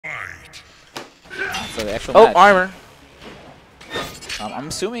So the actual match. Armor. I'm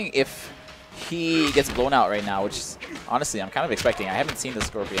assuming if he gets blown out right now, which is, honestly I'm kind of expecting. I haven't seen the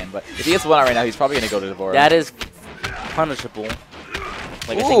Scorpion, but if he gets blown out right now, he's probably going to go to the board. That is punishable.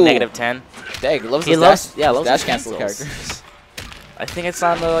 Like I think -10. Dag loves He his loves dash cancel cancels. characters. I think it's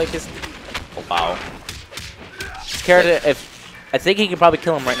on the like his. Oh wow. His character, I think he can probably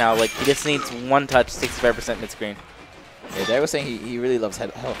kill him right now. Like he just needs one touch, 65% mid screen. Yeah, Dag was saying he really loves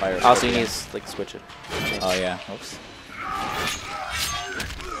Hellfire. Also, he needs like switch it. Oh yeah. Oops.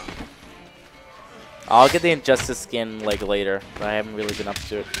 I'll get the Injustice skin like later, but I haven't really been up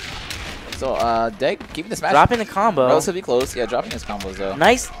to it. So Dag keeping this match Dropping the combo. relatively close. Yeah, dropping his combos though.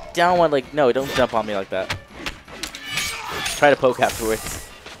 Nice down one. Like no, don't jump on me like that. Try to poke afterwards.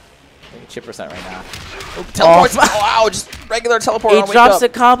 Chip percent right now. Oh, teleports! Oh, wow, just regular teleport. He drops the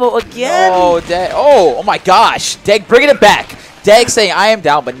combo again. Oh, Dag! Oh my gosh! Dag bringing it back. Dag saying I am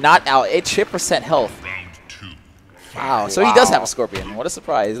down, but not out. It's chip percent health. Wow. So he does have a Scorpion. What a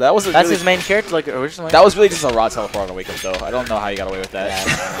surprise! That's really his main character, like originally. That was really just a raw teleport on the wake up, though. I don't know how you got away with that.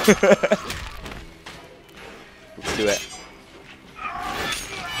 Yeah, let's do it.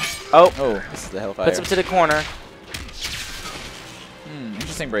 Oh, this is the Hellfire. Puts him to the corner.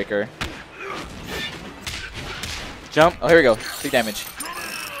 Interesting breaker. Jump. Oh, here we go. Big damage.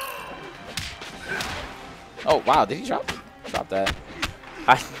 Oh, wow. Did he drop? Drop that.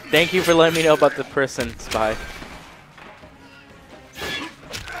 Thank you for letting me know about the person spy.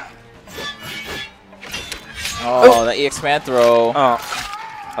 Oh, the EX command throw. Oh,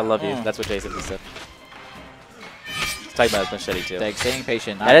 I love you. That's what Jason just said. He's talking about his machete too. Dag staying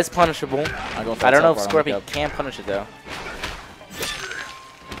patient. That is punishable. I don't know if Scorpion can punish it though.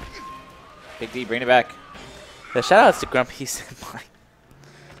 Big D, bring it back. The shout outs to Grumpy Senpai.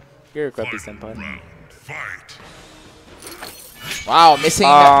 You're a Grumpy Senpai. Wow, missing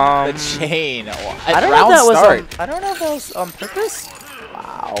the chain. I don't know if that was I don't know if that was on purpose.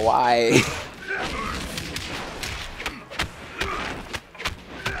 Wow, why?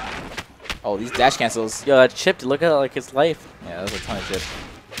 Oh, these dash cancels. Yo, that chip, look at like his life. Yeah, that was a ton of chip.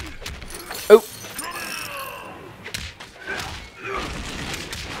 Oh.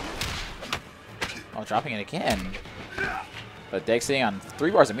 Oh, dropping it again. But Dag's sitting on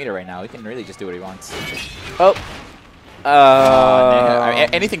 3 bars a meter right now. He can really just do what he wants. Oh. I mean,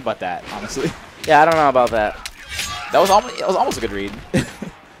 anything but that, honestly. Yeah, I don't know about that. That was almost a good read.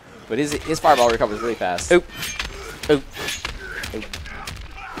 But his fireball recovers really fast. Oop. Oop. Oop.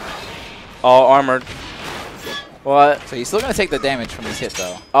 All armored. What? So he's still gonna take the damage from his hit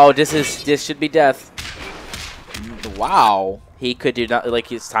though. Oh, this should be death. Wow. He could do not like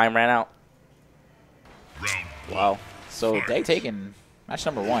his time ran out. Wow. So Dag taking match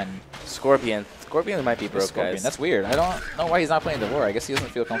number 1. Scorpion. Scorpion might be broke, guys. That's weird. I don't know why he's not playing Devore. I guess he doesn't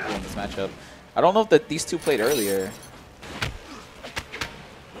feel comfortable in this matchup. I don't know if these two played earlier.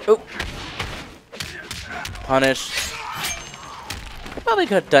 Oh. Punish. I probably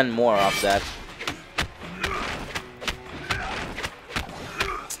could have done more off that.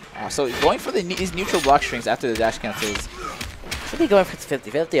 So going for these neutral block strings after the dash cancels. Should be going for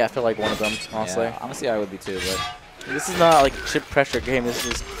 50-50 after like one of them, honestly. Yeah, honestly, I would be too, but this is not like a chip pressure game. This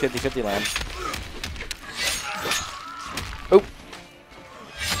is 50-50 land. Oh.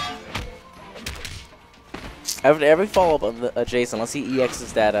 Every follow-up of the Jason, unless he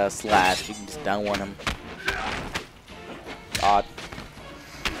EXs that slash, you can just down one him. Odd.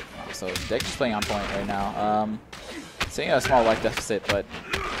 So Dag just playing on point right now. Sitting at a small life deficit, but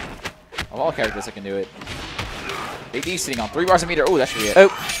of all characters that can do it. Big D sitting on 3 bars a meter. Oh, that should be it. Oh.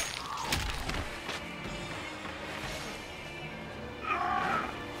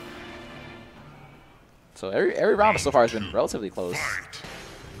 So every round so far has been relatively close.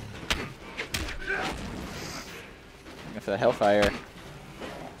 Looking for the Hellfire.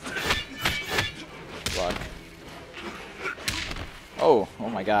 Block. Oh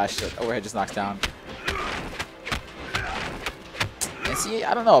my gosh, the overhead just knocks down. And see,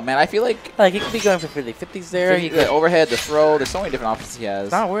 I don't know, man. I feel like he could be going for 50-50s there. The overhead, the throw, there's so many different options he has.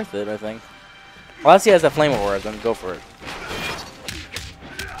 It's not worth it, I think. Unless he has that flame aura, then go for it.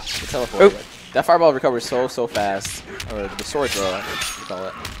 The teleport. That fireball recovers so fast. Or the sword throw, I think you call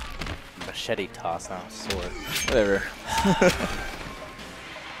it. Machete toss, not sword. Whatever.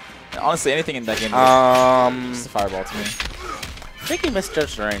 Honestly, anything in that game is just a fireball to me. I think he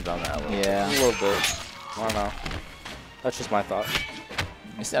misjudged the range on that a little. Yeah. A little bit. I don't know. That's just my thought.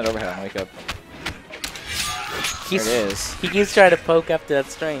 You see that overhead on wake up. There it is. He keeps trying to poke after that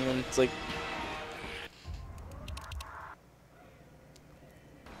string, and it's like...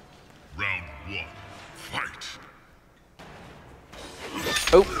 Round 1, fight.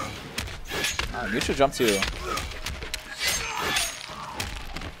 Oh! Neutral jump too.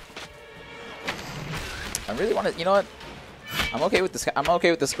 I really want to. You know what? I'm okay with this. I'm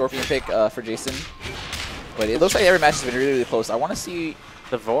okay with the Scorpion pick for Jason. But it looks like every match has been really, really close. I want to see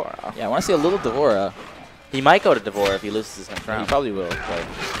Devora. Yeah, I want to see a little Devora. He might go to Devora if he loses his next round. He probably will. But...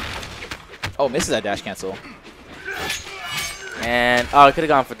 Oh, misses that dash cancel. And oh, I could have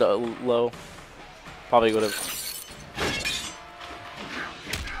gone for the low. Probably would have.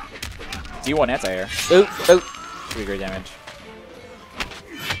 D1 anti-air. Oop, oop. Pretty great damage.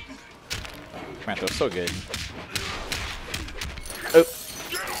 Man, that was so good. Oop.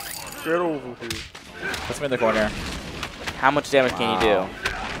 Get over here. Puts him in the corner. How much damage can you do?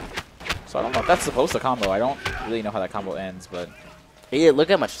 So I don't know if that's supposed to combo. I don't really know how that combo ends, but... Yeah, look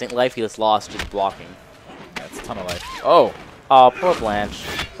how much life he just lost just blocking. That's a ton of life. Oh! Oh, poor Blanche.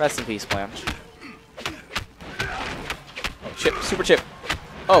 Rest in peace, Blanche. Oh, chip. Super chip.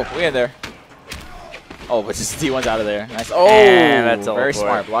 Oh, we in there. Oh, but just D1's out of there. Nice. Oh! And that's very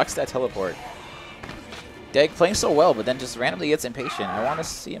smart. Blocks that teleport. Deg playing so well, but then just randomly gets impatient. I want to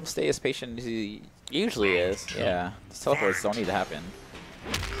see him stay as patient as he usually is. Yeah. These teleports don't need to happen.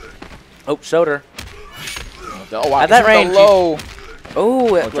 Oh, shoulder. Oh, wow. At that range, low.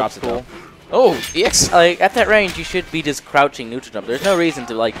 Oh, it drops cool. It oh, EX. Like at that range, you should be just crouching neutral jump. There's no reason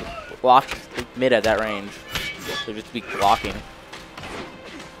to like block mid at that range. So just be blocking.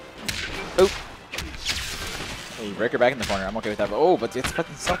 Oh. Hey, breaker back in the corner. I'm okay with that. But, oh, but it's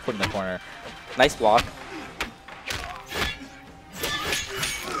fucking self put in the corner. Nice block.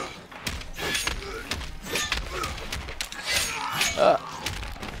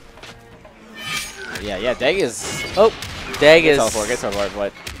 Yeah, Deg is... Oh, Deg is... Get teleport,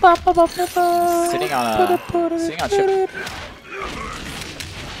 but... Sitting on chip.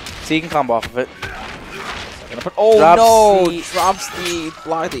 So you can combo off of it. Oh, Drops no! the, Drops the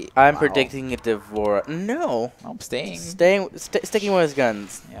block. I'm predicting a Devora. No. I'm staying. Sticking with his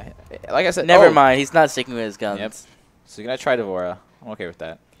guns. Yeah, like I said... Never mind, he's not sticking with his guns. Yep. So you're going to try Devora. I'm okay with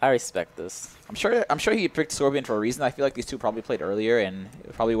that. I respect this. I'm sure he picked Scorpion for a reason. I feel like these two probably played earlier, and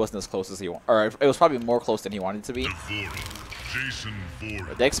it probably wasn't as close as he wanted. Or it was probably more close than he wanted it to be.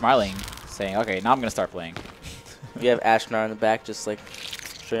 Deg's smiling, saying, "Okay, now I'm gonna start playing." You have Ashnar in the back, just like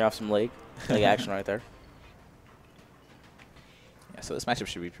showing off some leg, like action right there. Yeah, so this matchup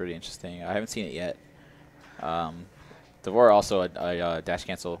should be pretty interesting. I haven't seen it yet. Devora also a dash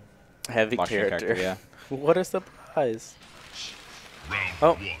cancel. Heavy character. Yeah. What a surprise!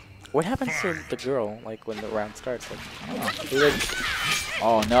 Oh, what happens to the girl like when the round starts? Like,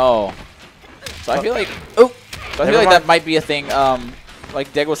 oh no! So I feel like that might be a thing.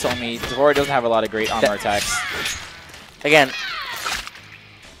 Like Deg was telling me, Devora doesn't have a lot of great armor attacks. Again,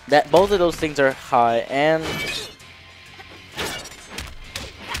 both of those things are high, and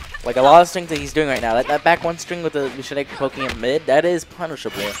like a lot of strings that he's doing right now. That back one string with the Mishadek poking him mid, that is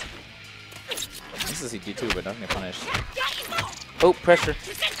punishable. This is D2, but doesn't get punished. Oh, pressure.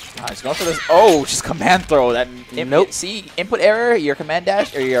 He's going for this. Oh, just command throw. That nope. See, input error, your command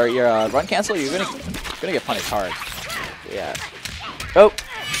dash, or your run cancel, you're gonna get punished hard. Yeah. Oh.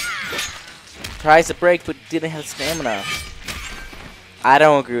 Tries to break, but didn't have stamina. I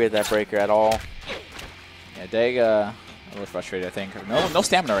don't agree with that breaker at all. Yeah, Deg, a little frustrated, I think. No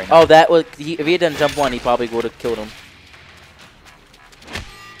stamina right now. Oh, that was if he had done jump one, he probably would have killed him.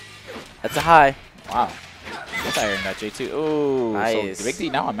 That's a high. Wow. That's iron that J2. Ooh, nice. So Big D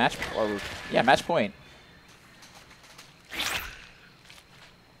now on match point.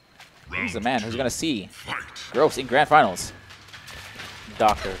 Who's the man who's gonna see Gross in grand finals?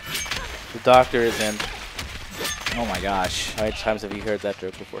 Doctor. The doctor is in. Oh my gosh. How many times have you heard that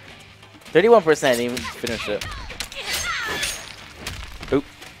joke before? 31% even finished it. Oop.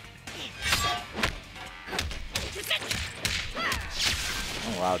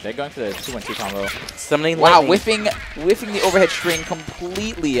 Wow, they're going for the 2-1-2 combo. Summoning wow, lightning. whiffing the overhead string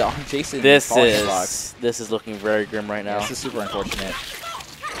completely on Jason. This is looking very grim right now. Yeah, this is super unfortunate.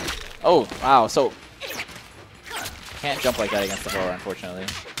 Oh, wow. So can't jump like that against the Devora, unfortunately.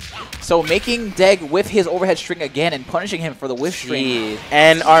 So making Deg whiff his overhead string again and punishing him for the whiff string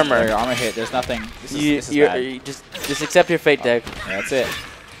and armor. Your armor hit. There's nothing. This is bad. Just accept your fate, Deg. Yeah, that's it.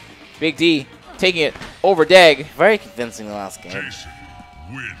 Big D taking it over Deg. Very convincing the last game.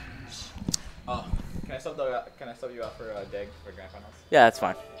 Wins. Can I sub you out for Deg for grand finals? Yeah, that's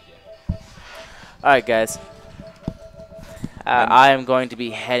fine. All right, guys. I am going to be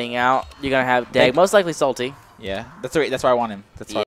heading out. You're gonna have Deg, most likely salty. Yeah, that's right. That's why I want him. That's why.